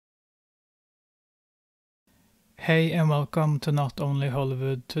Hey and welcome to Not Only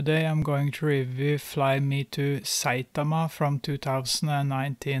Hollywood. Today I'm going to review Fly Me to Saitama from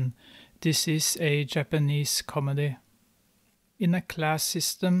 2019. This is a Japanese comedy. In a class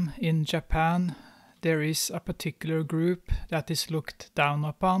system in Japan, there is a particular group that is looked down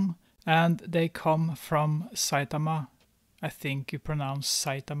upon, and they come from Saitama. I think you pronounce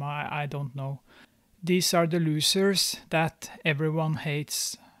Saitama, I don't know. These are the losers that everyone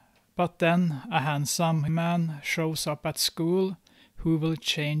hates. But then a handsome man shows up at school who will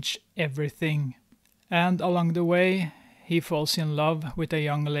change everything. And along the way, he falls in love with a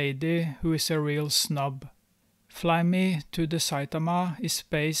young lady who is a real snob. Fly Me to the Saitama is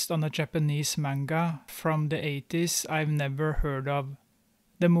based on a Japanese manga from the 80s I've never heard of.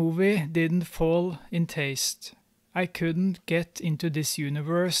 The movie didn't fall in taste. I couldn't get into this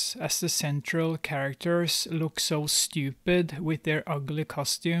universe as the central characters look so stupid with their ugly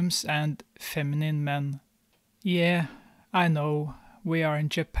costumes and feminine men. Yeah, I know, we are in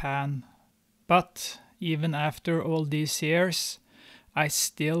Japan. But even after all these years, I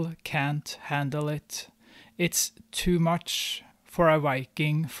still can't handle it. It's too much for a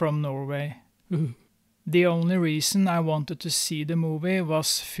Viking from Norway. The only reason I wanted to see the movie was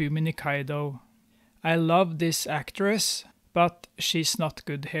Fumi Nikaido. I love this actress, but she's not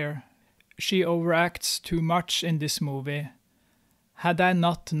good here. She overacts too much in this movie. Had I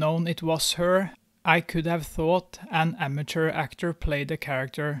not known it was her, I could have thought an amateur actor played the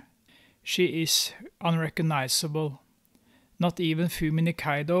character. She is unrecognizable. Not even Fumi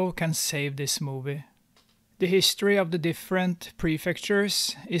Nikaido can save this movie. The history of the different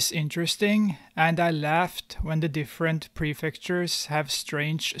prefectures is interesting, and I laughed when the different prefectures have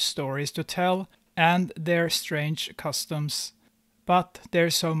strange stories to tell and their strange customs. But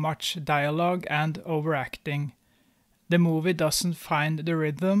there's so much dialogue and overacting. The movie doesn't find the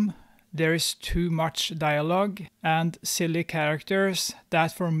rhythm, there is too much dialogue and silly characters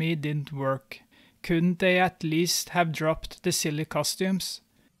that for me didn't work. Couldn't they at least have dropped the silly costumes?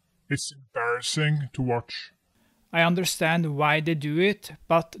 It's embarrassing to watch. I understand why they do it,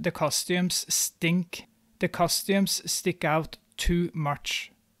 but the costumes stink. The costumes stick out too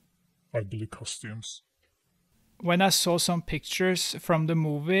much. Ugly costumes. When I saw some pictures from the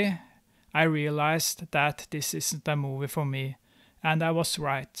movie, I realized that this isn't a movie for me, and I was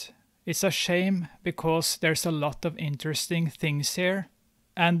right. It's a shame because there's a lot of interesting things here,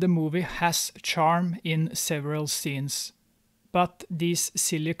 and the movie has charm in several scenes. But these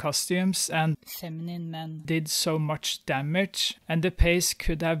silly costumes and feminine men did so much damage, and the pace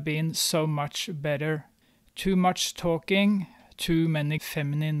could have been so much better. Too much talking, too many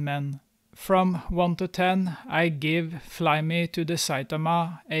feminine men. From 1 to 10, I give Fly Me to the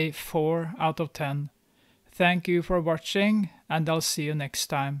Saitama a 4 out of 10. Thank you for watching, and I'll see you next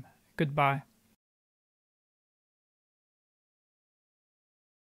time. Goodbye.